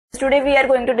today we are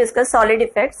going to discuss solid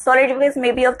defects. Solid defects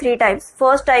may be of three types.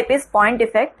 First type is point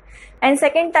defect, and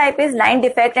second type is line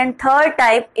defect, and third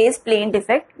type is plane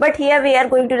defect. But here we are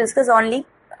going to discuss only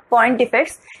point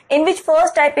defects, in which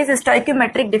first type is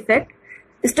stoichiometric defect.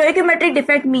 Stoichiometric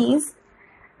defect means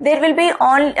there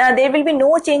will be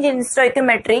no change in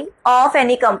stoichiometry of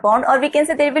any compound, or we can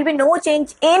say there will be no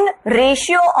change in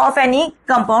ratio of any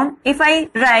compound. If I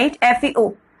write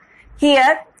FeO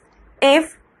here,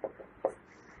 if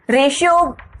ratio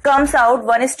comes out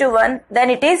 1:1, then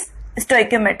it is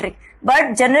stoichiometric.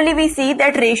 But generally we see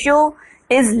that ratio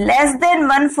is less than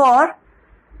 1 for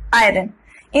iron.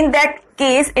 In that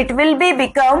case, it will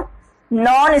become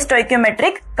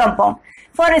non-stoichiometric compound.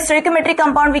 For a stoichiometric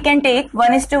compound, we can take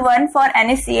 1:1 for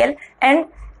NaCl, and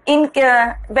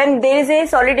when there is a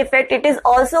solid defect, it is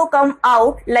also come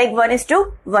out like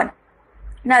 1:1.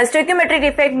 Now, stoichiometric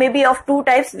defect may be of two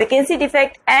types: vacancy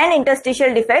defect and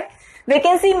interstitial defect.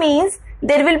 Vacancy means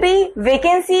there will be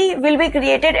vacancy will be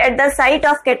created at the site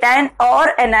of cation or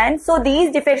anion. So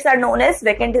these defects are known as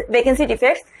vacancy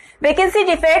defects. Vacancy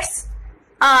defects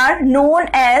are known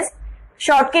as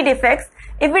Schottky defects.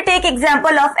 If we take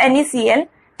example of NaCl,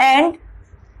 and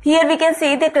here we can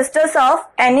see the crystals of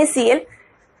NaCl,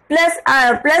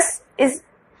 plus is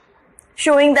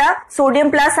showing the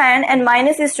sodium plus ion and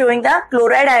minus is showing the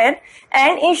chloride ion.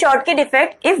 And in Schottky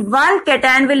defect, if one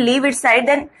cation will leave its side,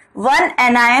 then one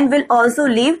anion will also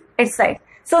leave its side.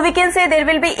 So we can say there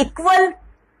will be equal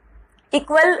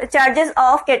charges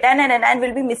of cation and anion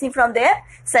will be missing from their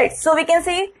sides. So we can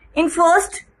say in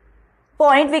first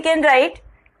point we can write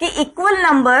the equal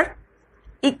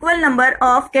number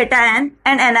of cation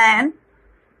and anion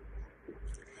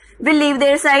will leave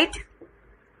their side.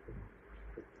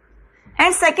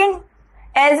 And second,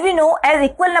 as we know, as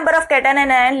equal number of cation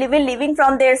and anion will leaving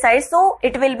from their side, so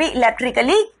it will be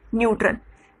electrically neutral.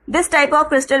 This type of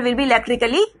crystal will be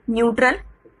electrically neutral.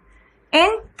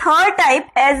 In third type,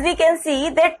 as we can see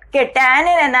that cation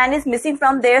and anion is missing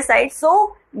from their side,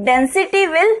 so density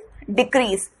will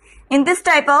decrease. In this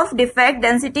type of defect,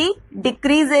 density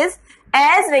decreases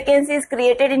as vacancy is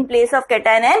created in place of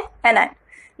cation and anion.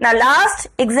 Now, last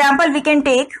example we can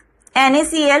take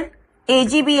NaCl,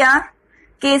 AgBr,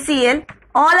 KCl.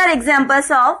 All are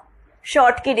examples of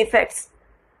Schottky defects.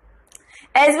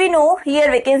 As we know, here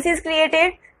vacancy is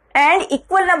created and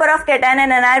equal number of cation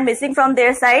and anion missing from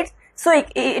their sides, so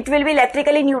it will be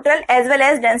electrically neutral as well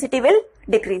as density will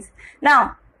decrease.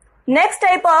 Now, next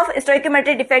type of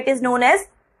stoichiometric defect is known as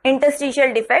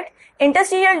interstitial defect.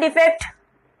 Interstitial defect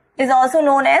is also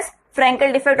known as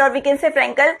Frankel defect, or we can say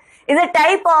Frankel is a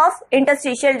type of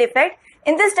interstitial defect.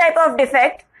 In this type of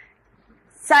defect,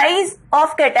 size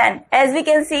of cation, as we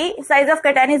can see, size of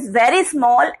cation is very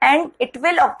small and it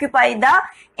will occupy the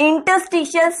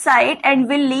interstitial site and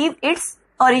will leave its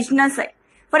original site.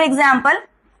 For example,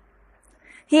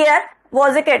 here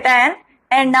was a cation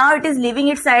and now it is leaving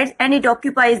its sides and it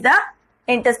occupies the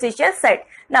interstitial site.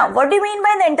 Now, what do you mean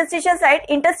by the interstitial site?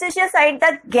 Interstitial site,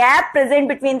 the gap present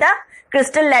between the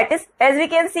crystal lattice. As we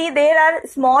can see, there are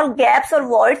small gaps or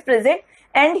voids present,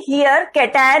 and here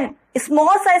cation,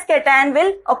 small size cation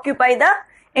will occupy the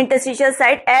interstitial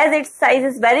site, as its size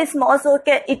is very small, so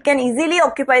it can easily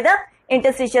occupy the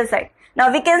interstitial site.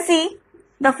 Now, we can see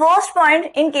the first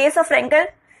point in case of Frankel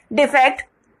defect,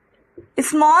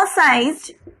 small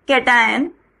sized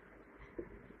cation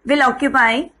will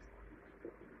occupy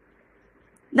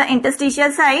the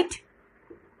interstitial site.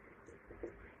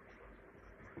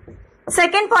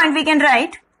 Second point we can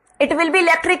write, it will be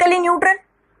electrically neutral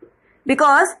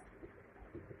because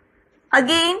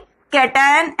again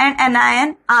cation and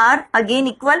anion are again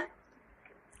equal.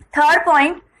 Third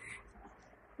point,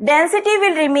 density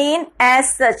will remain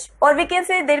as such, or we can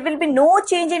say there will be no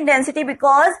change in density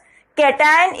because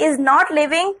cation is not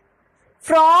leaving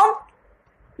from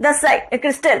the site, a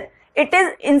crystal. It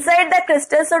is inside the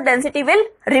crystal, so density will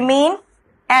remain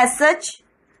as such,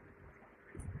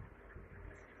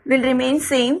 will remain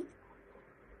same.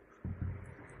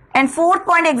 And fourth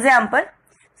point example,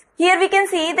 here we can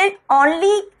see that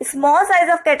only small size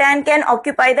of cation can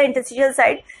occupy the interstitial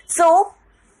site. So,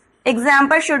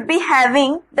 example should be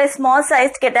having the small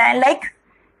sized cation like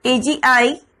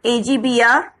AgI,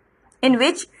 AgBr, in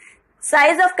which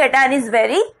size of cation is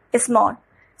very small.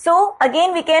 So,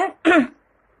 again we can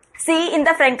see in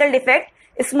the Frankel defect,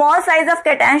 a small size of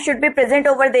cation should be present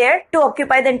over there to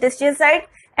occupy the interstitial site,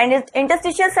 and its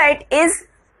interstitial site is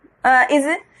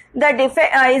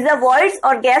the voids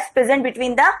or gaps present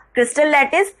between the crystal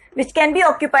lattice, which can be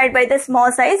occupied by the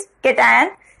small size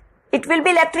cation. It will be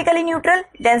electrically neutral,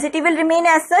 density will remain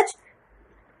as such,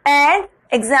 and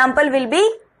example will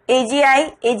be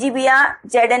AGI, AGBR,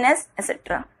 ZNS,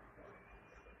 etc.